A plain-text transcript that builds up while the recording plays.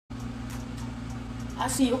I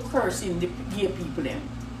see you cursing the gay people then.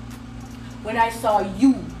 When I saw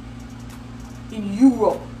you in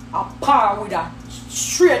Europe, a par with a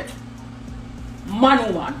straight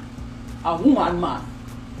man-woman, a woman-man,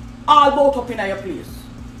 all both up in your place.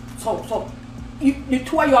 So the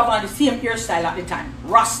two of you have on the same hairstyle at the time,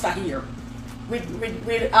 Rasta here, with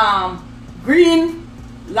green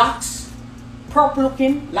locks, purple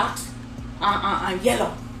looking locks, and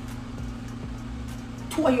yellow.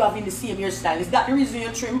 Two of you have in the same hairstyle. Is that the reason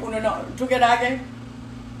you trim together again?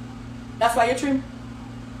 That's why you trim?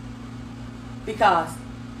 Because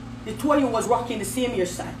the two of you was rocking the same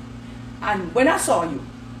hairstyle. And when I saw you,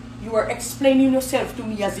 you were explaining yourself to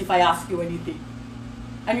me as if I asked you anything.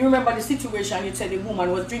 And you remember the situation, you said the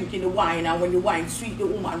woman was drinking the wine, and when the wine sweet the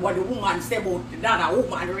woman, what the woman said about the other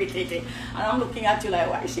woman, and I'm looking at you like,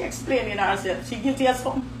 why is she explaining herself? She guilty as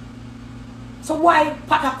something. So why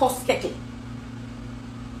Patakos Ketty?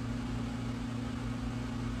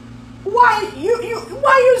 Why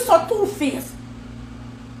you so two-faced?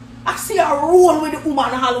 I see a roll with the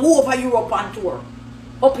woman all over Europe on tour,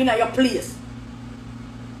 up in your place.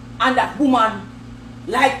 And that woman,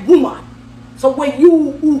 like woman. So when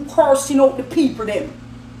you cursing out the people them,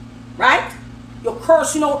 right? You're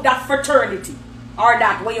cursing out that fraternity, or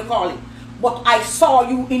that, what you call it. But I saw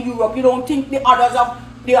you in Europe. You don't think the others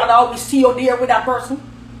will see you there with that person?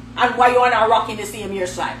 And why you are not rocking the same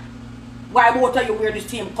hairstyle? Why both of you wear the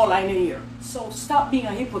same color in the ear? So stop being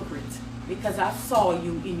a hypocrite, because I saw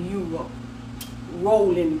you in Europe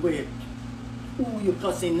rolling with who you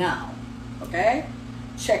cussing now. Okay?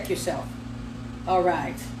 Check yourself.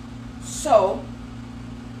 Alright. So,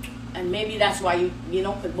 and maybe that's why you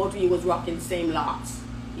know, because both of you was rocking the same locks.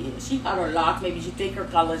 Yeah, she had her locks. Maybe she take her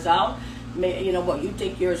colors out. You know, but you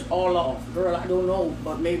take yours all off. Girl, I don't know.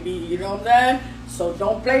 But maybe, you know what I'm saying? So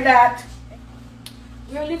don't play that.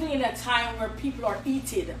 We're living in a time where people are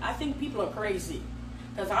heated. I think people are crazy.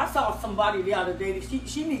 Because I saw somebody the other day,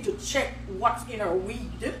 she need to check what's in her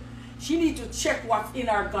weed. She need to check what's in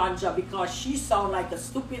her ganja, because she sound like a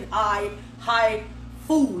stupid high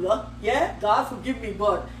fool. Yeah? God forgive me,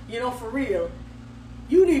 but, you know, for real,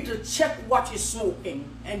 you need to check what you're smoking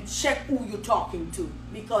and check who you're talking to,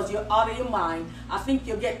 because you're out of your mind. I think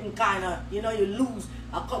you're getting kind of, you know, you lose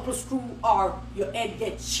a couple screws or your head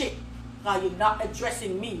gets shit. You're not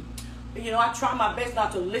addressing me. You know, I try my best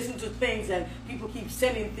not to listen to things, and people keep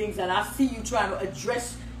sending things, and I see you trying to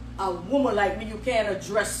address a woman like me. You can't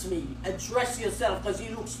address me. Address yourself, because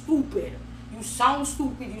you look stupid. You sound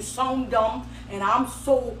stupid. You sound dumb, and I'm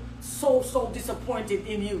so disappointed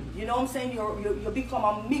in you. You know what I'm saying? You become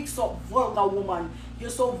a mix-up vulgar woman.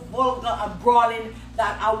 You're so vulgar and brawling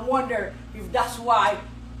that I wonder if that's why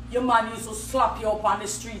your man used to slap you up on the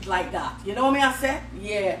street like that. You know what I said?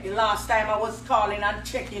 Yeah, the last time I was calling and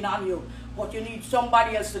checking on you. But you need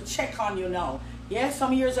somebody else to check on you now. Yeah,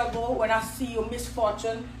 some years ago when I see your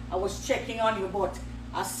misfortune, I was checking on you. But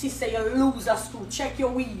I see say you losers too. Check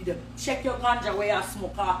your weed. Check your ganja where you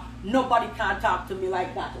smoke. Nobody can talk to me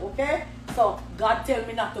like that, okay? So God tell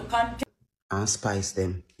me not to continue. And spice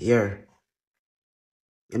them. Here.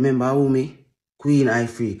 Remember who me? Queen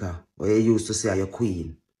Ifrica. Where you used to say you're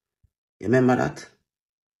queen. You remember that?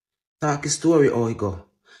 Talk a story how it go.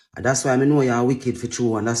 And that's why I know you're wicked for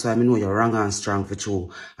true. And that's why I know you're wrong and strong for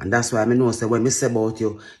true. And that's why I know say when me say about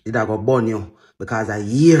you, did I go burn you? Because of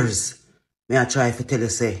years, me I try to tell you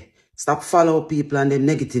say, stop follow people and them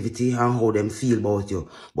negativity and how them feel about you.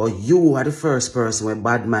 But you are the first person with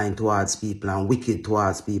bad mind towards people and wicked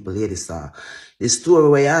towards people, lady star. The story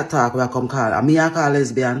where you talk, where I come call, and me I call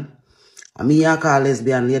lesbian. And me I call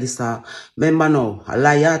lesbian, lady star. Remember now, a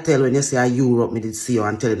lie you tell when you say Europe, me did see you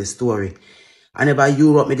and tell you the story. I never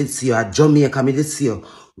Europe, me did see you. At Jamaica, me did see you.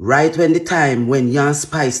 Right when the time when Young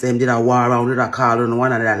Spice them did a war around with a call on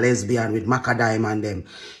one another lesbian with Macadam and them.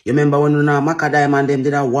 You remember when Macadam and them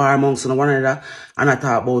did a war amongst one another, and I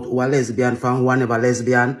talk about who a lesbian from who a never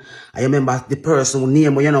lesbian. I remember the person who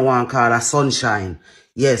name you know one call a Sunshine.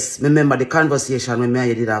 Yes, remember the conversation when me and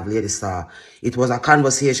you did have lady star. It was a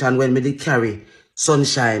conversation when me did carry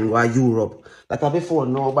Sunshine or Europe. That before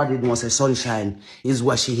nobody knows a Sunshine is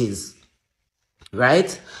what she is.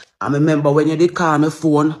 Right? I remember when you did call my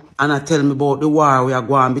phone and I tell me about the war we are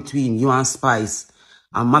going between you and Spice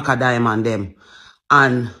and Macadam and them.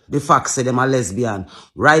 And the fact say them a lesbian.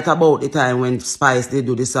 Right about the time when Spice they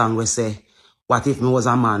do the song we say, what if me was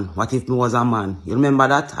a man? What if me was a man? You remember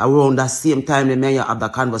that? Around that same time, they may have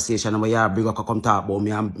that conversation where you bring up come talk about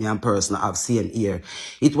me and person have seen here.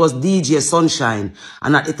 It was DJ Sunshine.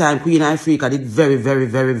 And at the time, Queen Ifrica did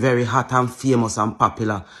very hot and famous and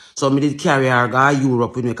popular. So me did carry her go to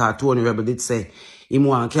Europe with me because Tony Rebel did say, him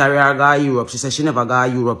want carry her go Europe. She said she never go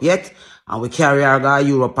Europe yet. And we carry her go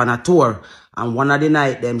Europe on a tour. And one of the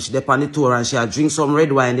night, she dep on the tour and she had drink some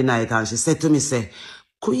red wine the night. And she said to me, say,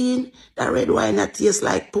 Queen, that red wine that tastes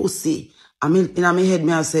like pussy. I mean, in my head,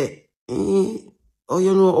 I say, oh,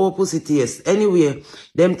 you know how pussy tastes. Anyway,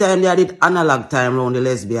 them time they did analog time around the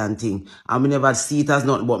lesbian thing. And we never see it as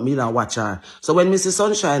nothing but me and watch her. So when Mrs.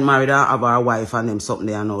 Sunshine married her, have her wife and them something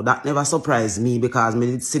there now, that never surprised me because me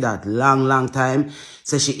did see that long time.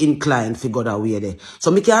 So she inclined to go that way there.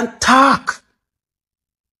 So me can't talk.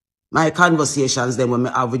 My conversations then when me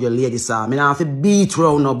have with your ladies are, me not have to beat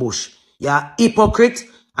round no bush. You're a hypocrite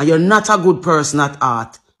and you're not a good person at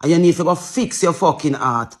heart. And you need to go fix your fucking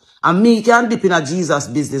heart. And me can dip in a Jesus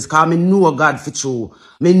business because me know God for true.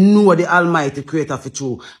 Me know the Almighty Creator for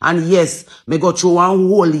true. And yes, me go through one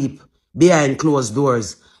whole heap behind closed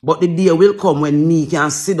doors. But the day will come when me can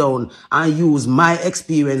sit down and use my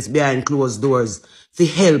experience behind closed doors to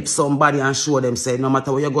help somebody and show them, say, no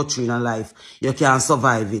matter what you go through in life, you can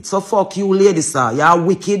survive it. So fuck you, ladies, sir. You're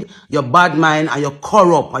wicked, you're bad mind, and you're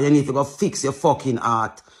corrupt, and you need to go fix your fucking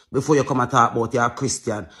heart before you come and talk about you're a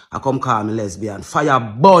Christian. I come call me lesbian. Fire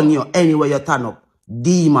burn you anywhere you turn up.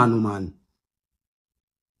 Demon, woman.